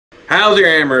How's your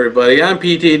hammer, everybody? I'm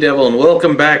PTDevil, and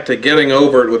welcome back to Getting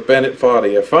Over It with Bennett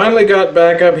Foddy. I finally got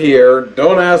back up here.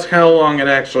 Don't ask how long it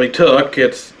actually took.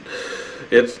 It's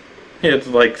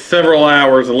like several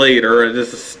hours later, and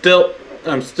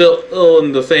I'm still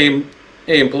in the same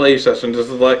play session. This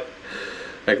is like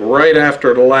right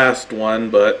after the last one,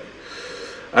 but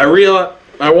I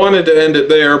wanted to end it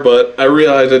there, but I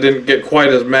realized I didn't get quite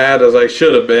as mad as I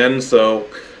should have been, so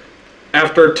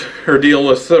after dealing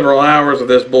with several hours of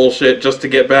this bullshit just to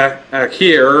get back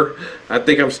here, I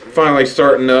think I'm finally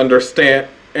starting to understand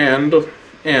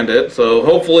it. So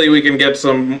hopefully we can get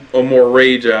a more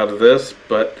rage out of this.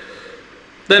 But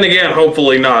then again,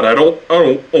 hopefully not. I don't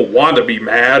want to be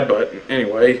mad, but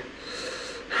anyway.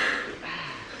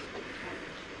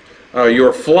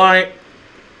 You're flying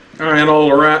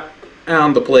all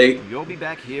around the plate. You'll be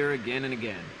back here again and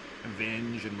again.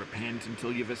 Avenge and repent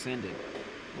until you've ascended.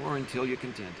 Or until you're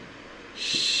contented.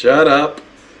 Shut up.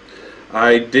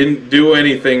 I didn't do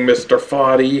anything, Mr.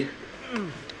 Foddy.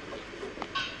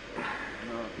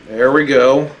 There we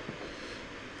go.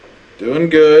 Doing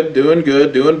good, doing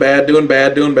good, doing bad, doing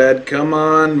bad, doing bad. Come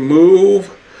on,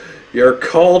 move your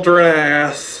cauldron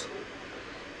ass.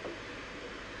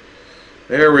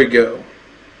 There we go.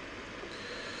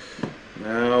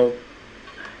 Now,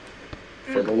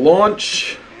 for the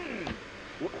launch.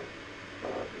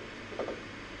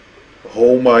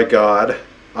 Oh my god,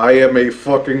 I am a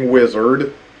fucking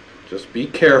wizard. Just be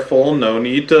careful, no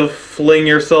need to fling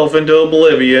yourself into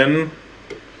oblivion.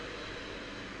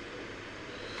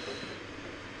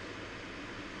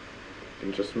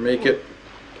 And just make it...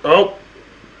 Oh!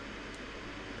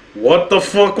 What the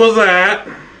fuck was that?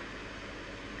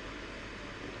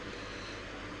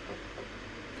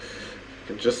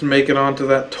 And just make it onto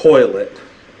that toilet.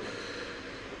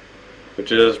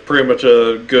 Which is pretty much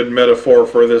a good metaphor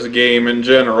for this game in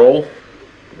general.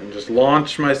 And just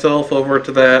launch myself over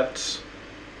to that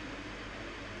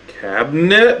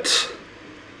cabinet.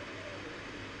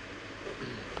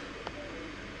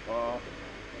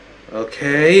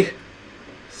 Okay.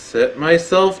 Set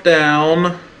myself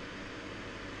down.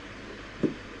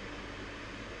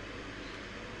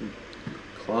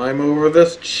 Climb over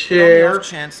this chair. On the off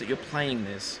chance that you're playing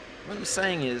this, what I'm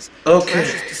saying is, okay.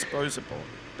 Trash is disposable.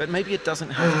 But maybe it doesn't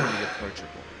have to be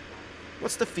approachable.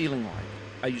 What's the feeling like?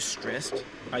 Are you stressed?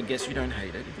 I guess you don't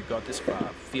hate it if you got this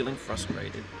far. Feeling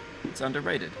frustrated? It's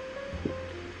underrated.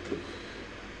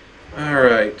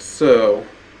 Alright, so...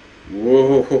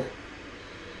 Whoa.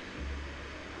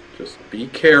 Just be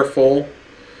careful.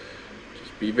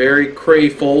 Just be very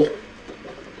careful.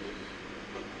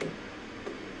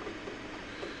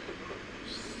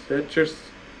 Set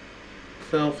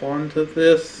yourself onto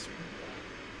this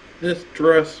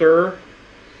dresser.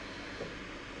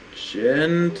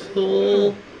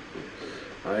 Gentle.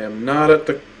 I am not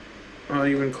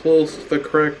even close to the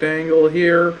correct angle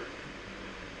here.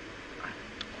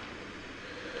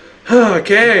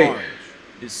 Okay. Orange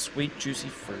is sweet, juicy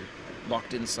fruit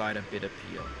locked inside a bitter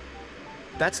peel.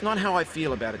 That's not how I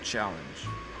feel about a challenge.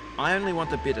 I only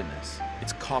want the bitterness.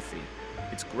 It's coffee.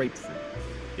 It's grapefruit.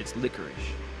 It's licorice.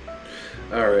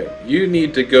 Alright, you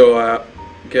need to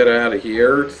get out of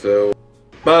here, so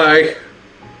bye.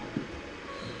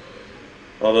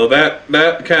 Although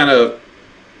that kind of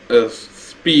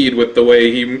speed with the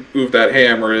way he moved that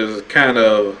hammer is kind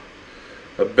of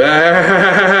a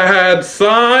bad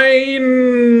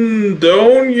sign.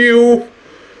 Don't you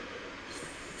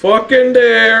fucking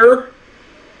dare.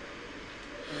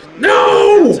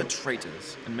 No! Those are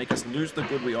traitors and make us lose the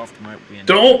good we oft might win.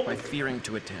 Don't! By fearing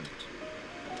to attempt.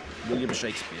 William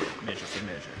Shakespeare, Measure for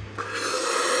Measure.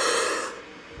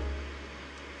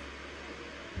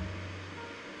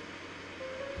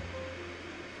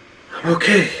 I'm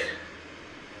okay.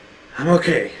 I'm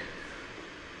okay.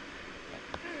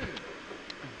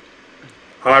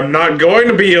 I'm not going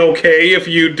to be okay if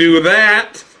you do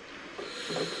that.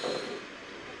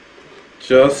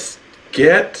 Just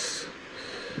get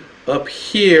up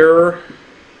here.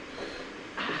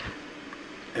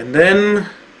 And then...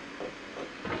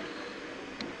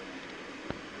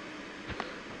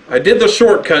 I did the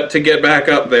shortcut to get back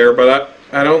up there, but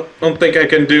I don't think I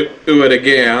can do it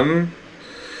again.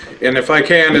 And if I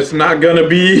can, it's not gonna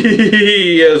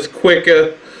be as quick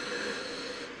as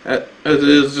it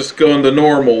is just going the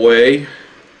normal way.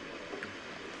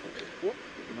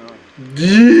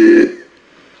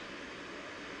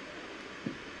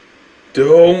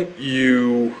 Don't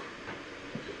you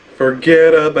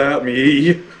forget about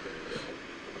me.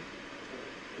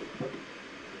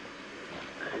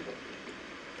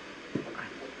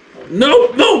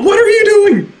 No, what are you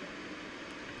doing?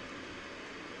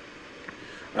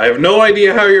 I have no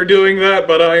idea how you're doing that,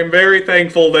 but I am very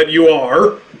thankful that you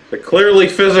are. But clearly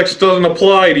physics doesn't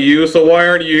apply to you, so why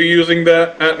aren't you using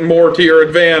that more to your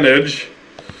advantage?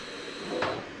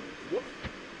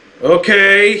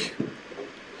 Okay.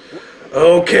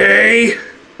 Okay.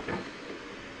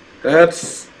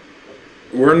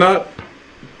 We're not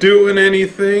doing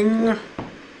anything.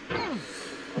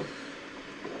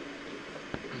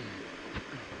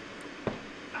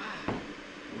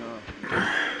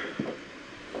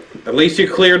 At least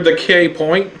you cleared the K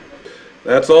point.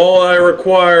 That's all I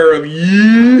require of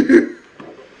you.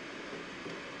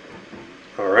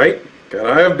 Alright. God,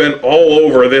 I have been all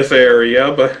over this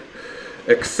area, but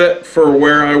except for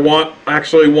where I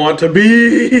actually want to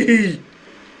be.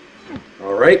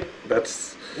 Alright,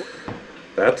 that's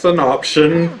an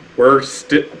option. We're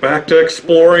back to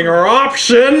exploring our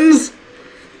options.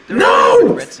 There No! are no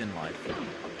regrets in life.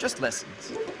 Just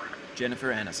lessons.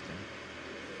 Jennifer Aniston.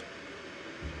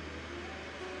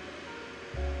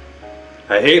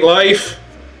 I hate life.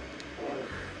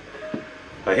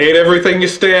 I hate everything you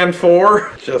stand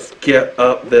for. Just get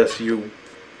up this, you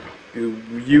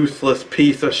useless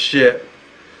piece of shit.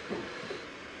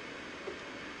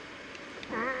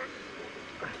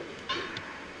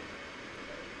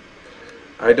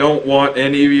 I don't want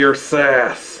any of your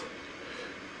sass.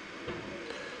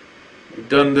 You've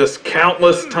done this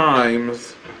countless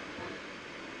times,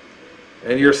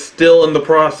 and you're still in the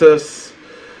process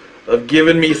of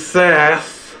giving me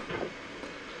sass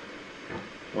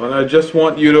when I just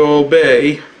want you to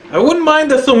obey. I wouldn't mind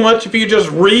this so much if you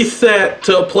just reset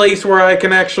to a place where I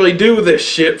can actually do this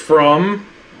shit from.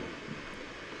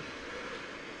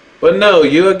 But no,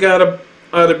 you gotta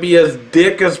be as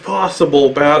dick as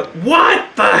possible about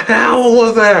what the hell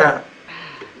was that?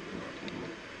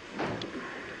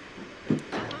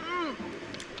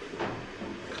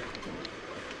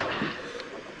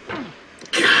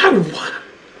 God, what?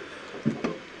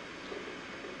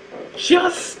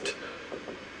 Just,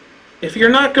 if you're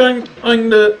not going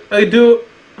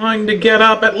to get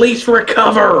up, at least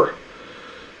recover.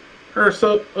 Or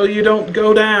so you don't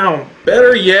go down.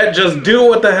 Better yet, just do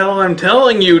what the hell I'm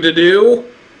telling you to do.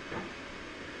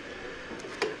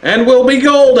 And we'll be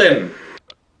golden.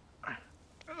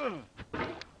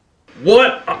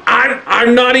 What?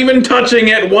 I'm not even touching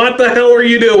it. What the hell are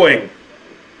you doing?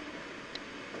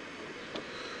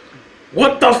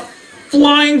 What the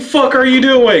flying fuck are you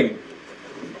doing?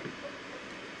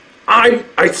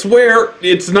 I swear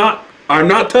it's not. I'm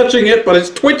not touching it, but it's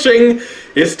twitching.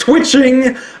 It's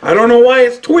twitching. I don't know why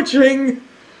it's twitching.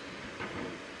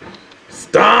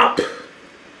 Stop.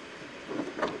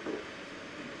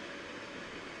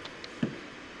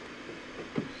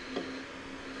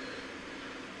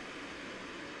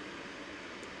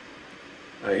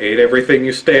 I hate everything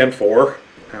you stand for.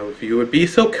 Now, if you would be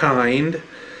so kind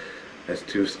as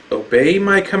to obey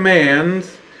my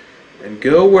commands and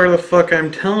go where the fuck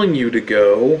I'm telling you to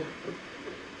go,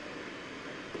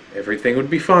 everything would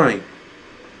be fine.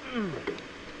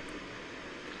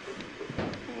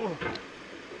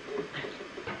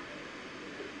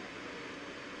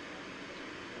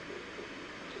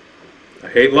 I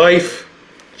hate life.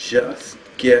 Just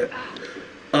get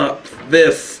up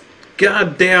this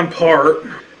goddamn part,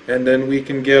 and then we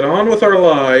can get on with our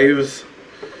lives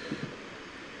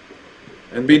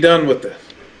and be done with this.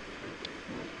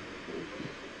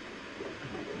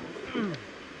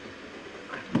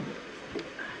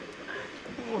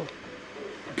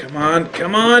 Come on,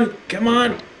 come on, come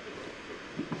on.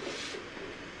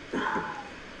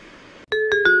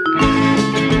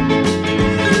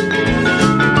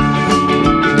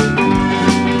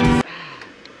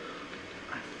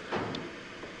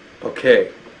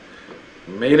 Okay,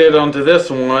 made it onto this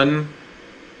one.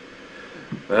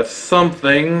 That's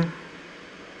something.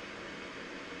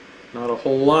 Not a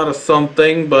whole lot of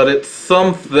something, but it's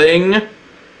something.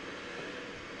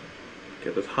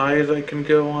 Get as high as I can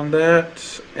go on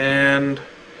that. And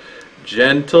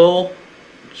gentle.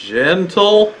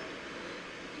 Gentle.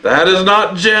 That is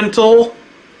not gentle.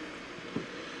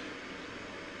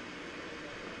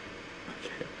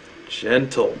 Okay.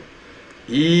 Gentle.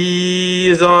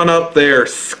 Ease on up there,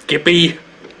 Skippy.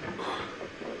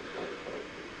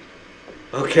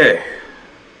 Okay.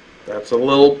 That's a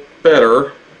little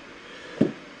better.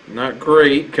 Not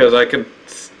great, because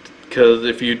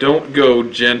if you don't go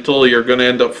gentle, you're going to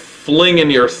end up flinging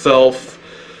yourself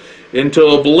into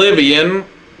oblivion,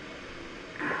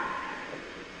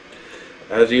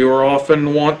 as you are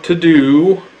often wont to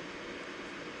do.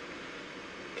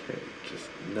 Okay, just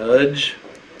nudge,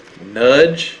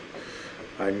 nudge.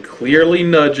 I'm clearly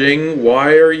nudging.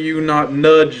 Why are you not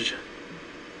nudge?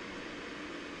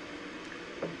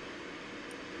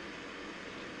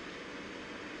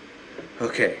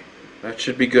 Okay, that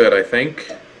should be good, I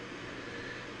think.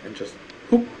 And just,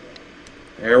 whoop.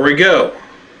 There we go.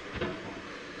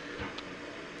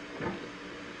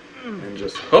 And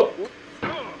just hop.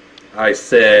 I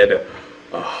said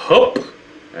hop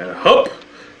and hop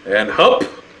and hop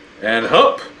and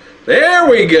hop. There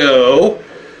we go.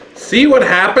 See what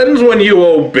happens when you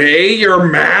obey your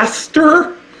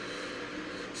master?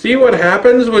 See what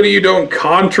happens when you don't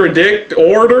contradict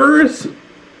orders?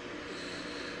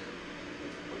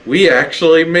 We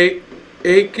actually make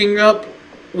up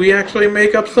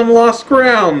some lost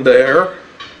ground there.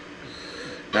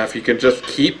 Now if you could just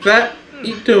keep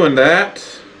doing that,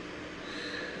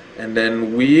 and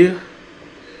then we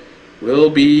will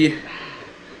be,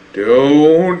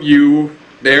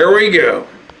 there we go.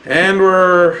 And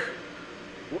we're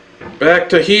back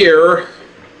to here.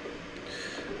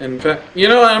 In fact, you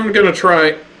know, I'm gonna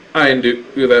try and do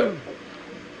that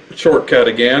shortcut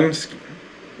again.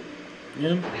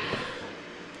 Yeah.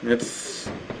 Let's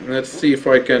see if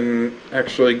I can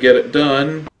actually get it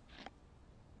done.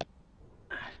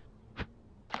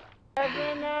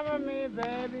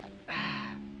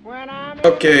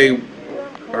 Okay,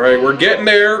 alright, we're getting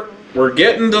there. We're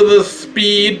getting to the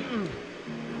speed.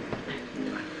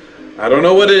 I don't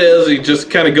know what it is. He just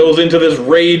kind of goes into this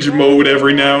rage mode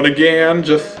every now and again.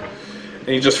 And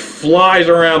he just flies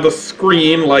around the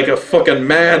screen like a fucking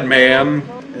madman.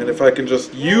 And if I can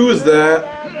just use that,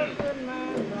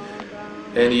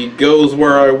 and he goes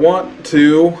where I want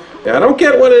to. Yeah, I don't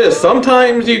get what it is.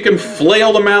 Sometimes you can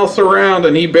flail the mouse around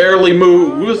and he barely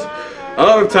moves.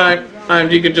 Other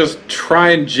times you can just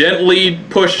try and gently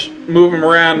move him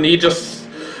around and he just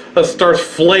starts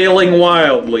flailing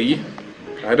wildly.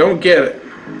 I don't get it.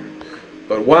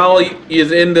 But while he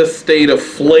is in this state of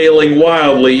flailing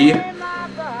wildly,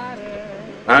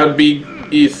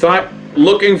 he's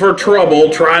looking for trouble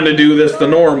trying to do this the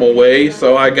normal way,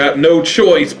 so I got no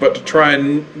choice but to try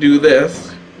and do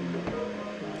this.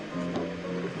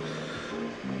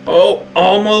 Oh,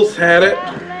 almost had it.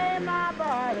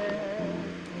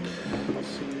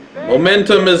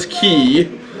 Momentum is key,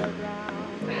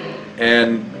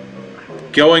 and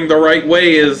going the right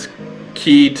way is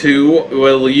key too.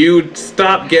 Will you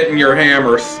stop getting your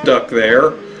hammer stuck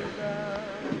there?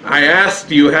 I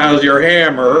asked you how's your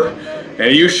hammer,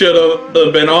 and you should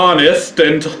have been honest,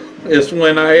 and is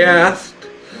when I asked.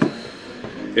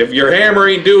 If your hammer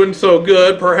ain't doing so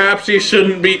good, perhaps you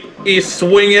shouldn't be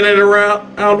swinging it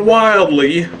around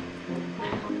wildly.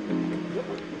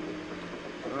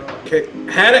 Okay,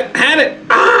 had it!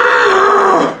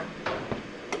 Ah!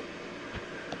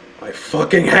 I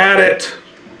fucking had it!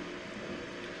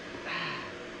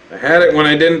 I had it when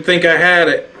I didn't think I had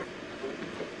it.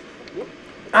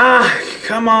 Ah,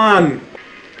 come on!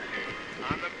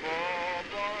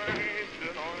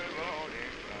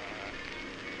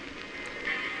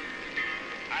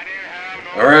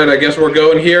 Alright, I guess we're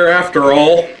going here after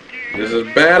all. This is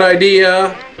a bad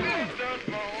idea.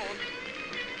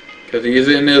 Because he's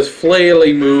in his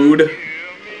flaily mood.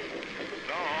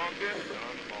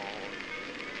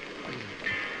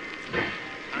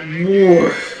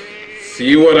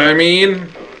 See what I mean?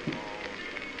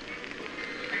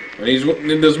 When he's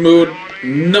in this mood,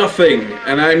 nothing,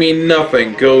 and I mean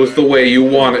nothing, goes the way you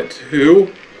want it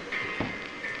to.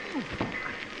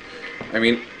 I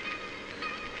mean,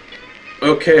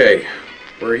 okay,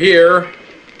 we're here.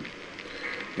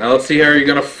 Now let's see how you're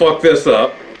gonna fuck this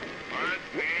up.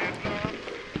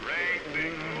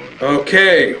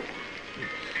 Okay.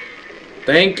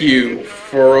 Thank you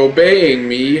for obeying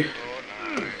me.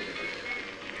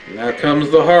 Now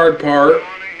comes the hard part.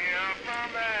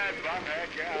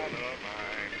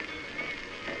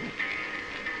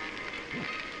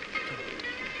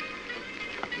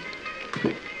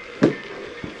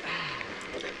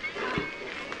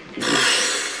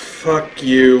 Fuck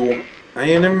you. I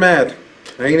ain't even mad.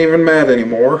 I ain't even mad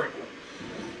anymore.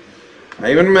 I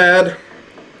ain't even mad.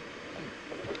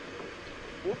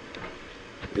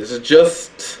 This is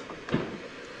just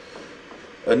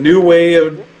a new way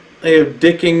of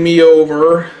dicking me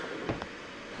over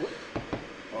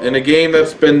in a game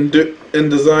that's been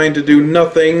designed to do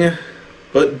nothing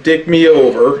but dick me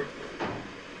over.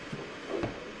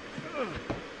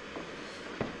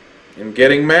 And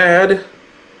getting mad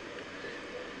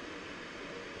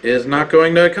is not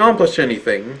going to accomplish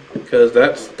anything, because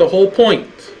that's the whole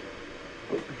point.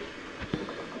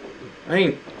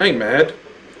 I ain't mad.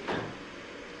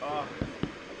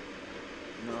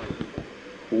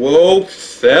 Whoa,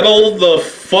 settle the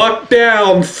fuck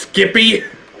down, Skippy.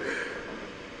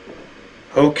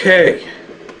 Okay.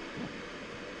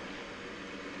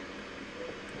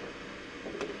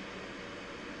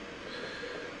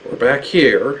 We're back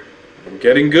here. I'm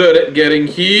getting good at getting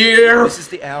here. This is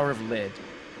the hour of lead,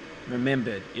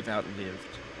 remembered if outlived,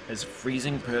 as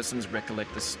freezing persons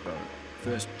recollect the spur.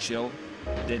 First chill,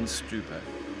 then stupor,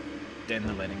 then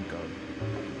the letting go.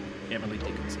 Emily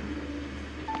Dickinson.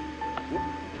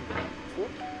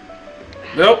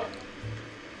 Nope.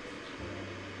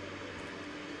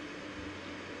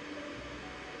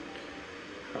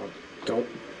 Oh, don't.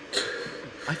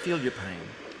 I feel your pain.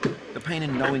 The pain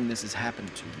in knowing this has happened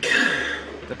to you.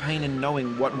 The pain in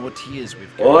knowing what more tears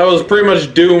we've got. Well, I was pretty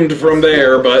much doomed from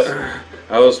there, but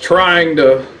I was trying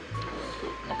to...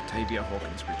 Octavia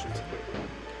Hawkins Richardson.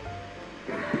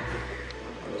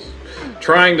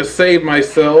 Trying to save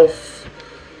myself.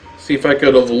 See if I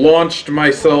could have launched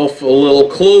myself a little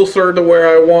closer to where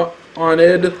I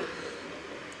wanted.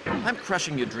 I'm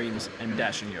crushing your dreams and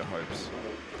dashing your hopes.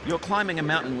 You're climbing a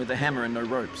mountain with a hammer and no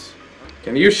ropes.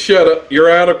 Can you shut up?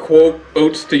 You're out of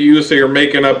quotes to use, so you're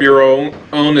making up your own.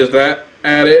 Is that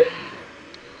at it?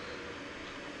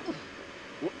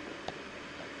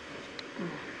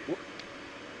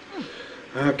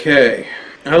 Okay.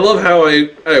 I love how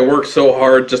I worked so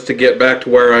hard just to get back to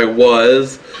where I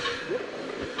was.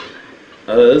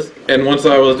 And once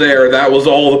I was there, that was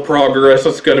all the progress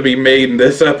that's going to be made in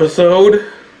this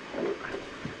episode.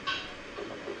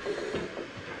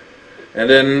 And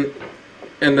then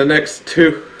in the next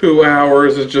two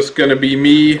hours is just going to be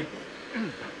me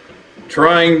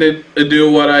trying to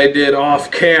do what I did off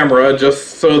camera,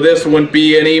 just so this wouldn't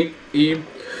be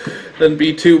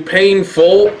too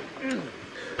painful.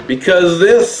 Because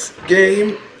this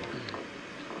game...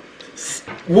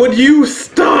 Would you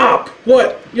stop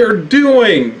what you're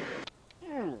doing?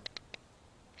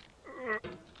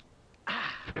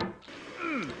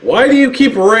 Why do you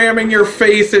keep ramming your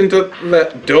face into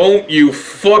that? Don't you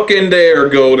fucking dare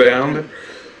go down.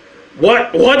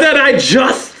 What did I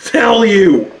just tell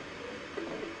you?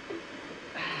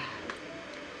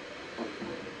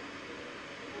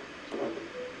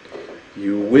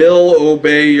 You will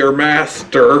obey your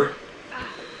master,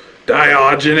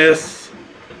 Diogenes.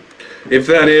 If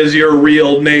that is your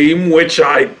real name, which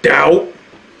I doubt.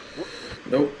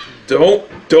 No,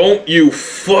 don't you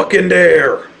fucking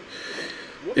dare.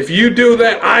 If you do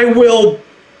that, I will...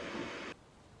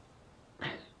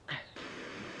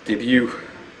 Did you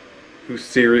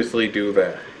seriously do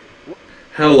that?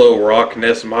 Hello,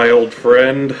 Rockness, my old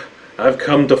friend. I've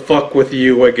come to fuck with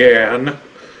you again.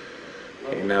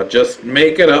 Okay, now just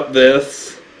make it up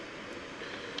this.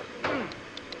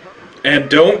 And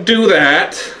don't do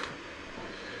that.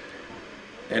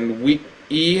 And we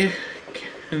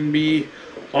can be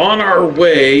on our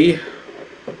way.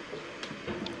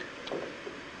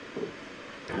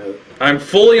 I'm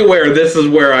fully aware this is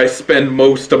where I spend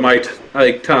most of my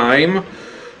time.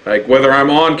 Like, whether I'm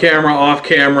on camera, off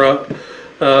camera,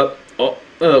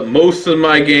 most of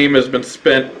my game has been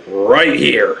spent right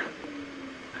here.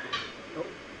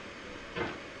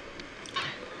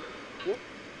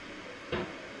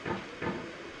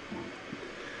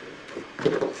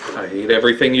 I hate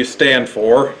everything you stand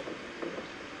for.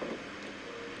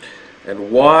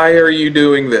 And why are you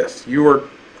doing this? You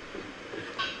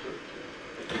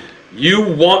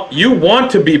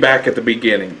want to be back at the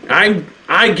beginning.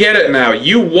 I get it now.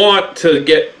 You want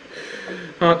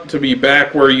to be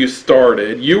back where you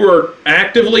started. You are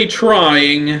actively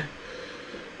trying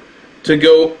to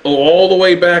go all the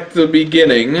way back to the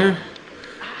beginning.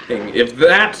 If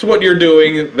that's what you're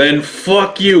doing, then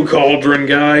fuck you, Cauldron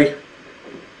Guy.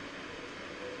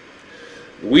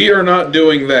 We are not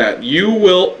doing that.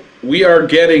 We are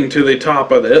getting to the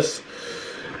top of this.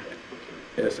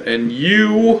 Yes, and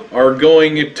you are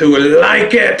going to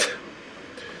like it.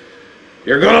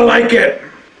 You're gonna like it.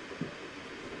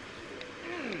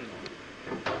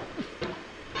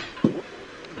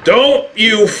 Don't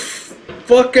you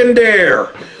fucking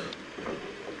dare.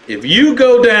 If you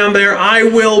go down there, I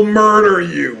will murder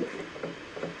you.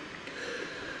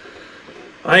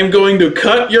 I'm going to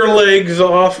cut your legs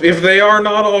off, if they are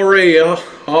not already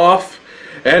off,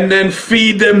 and then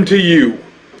feed them to you.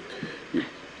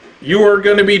 You are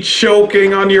going to be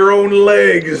choking on your own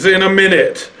legs in a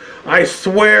minute. I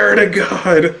swear to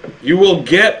God. You will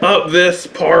get up this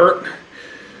part,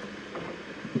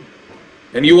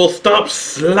 and you will stop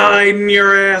sliding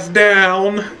your ass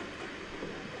down,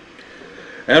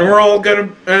 and we're all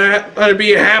going to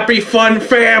be a happy, fun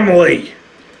family.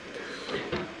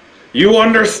 You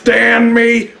understand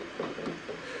me?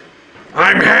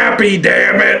 I'm happy,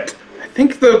 damn it! I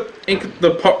think the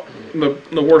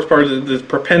worst part is this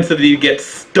propensity to get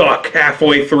stuck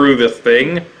halfway through this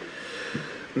thing.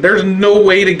 There's no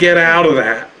way to get out of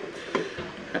that.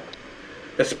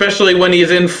 Especially when he's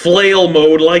in flail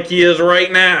mode like he is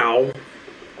right now.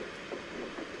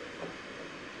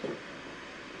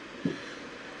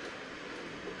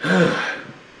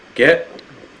 Get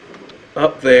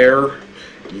up there,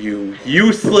 you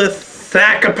useless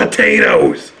sack of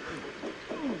potatoes!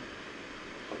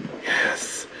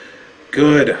 Yes.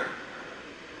 Good.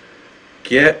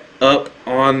 Get up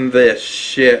on this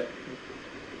shit.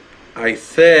 I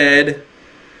said,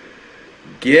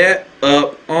 get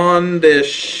up on this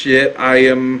shit. I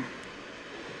am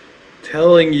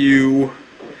telling you,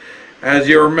 as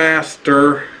your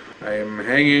master, I am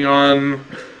hanging on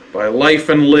by life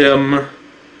and limb,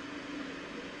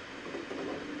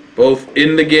 both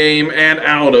in the game and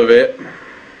out of it.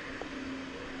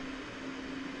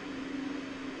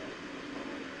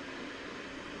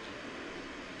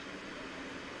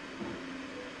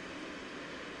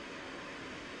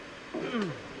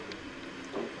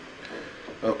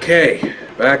 Okay,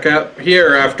 back up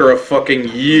here after a fucking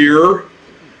year.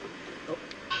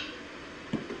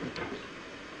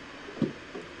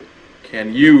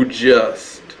 Can you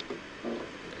just...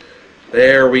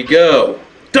 There we go.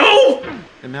 Don't!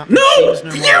 The mountain No!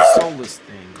 seems no more a soulless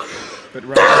thing, but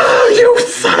rather... You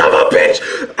son of a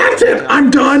bitch! That's it! I'm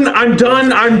done! I'm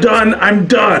done! I'm done! I'm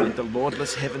done! The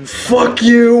lordless heavens Fuck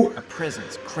you! a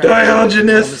presence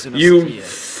Diogenes, you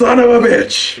son of a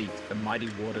bitch! The mighty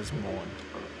waters mourn.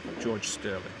 George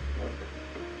Sterling.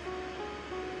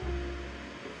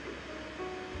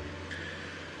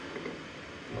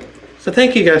 So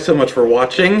thank you guys so much for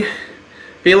watching.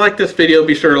 If you liked this video,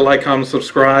 be sure to like, comment,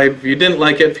 subscribe. If you didn't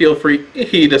like it, feel free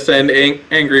to send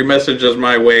angry messages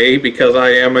my way, because I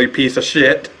am a piece of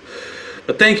shit.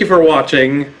 But thank you for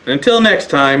watching. And until next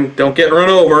time, don't get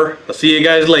run over. I'll see you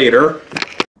guys later.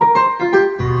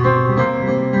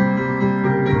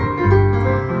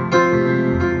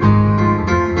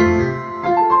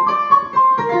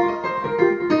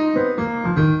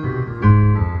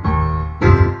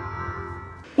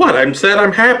 What? I'm said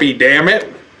I'm happy, damn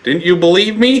it. Didn't you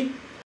believe me?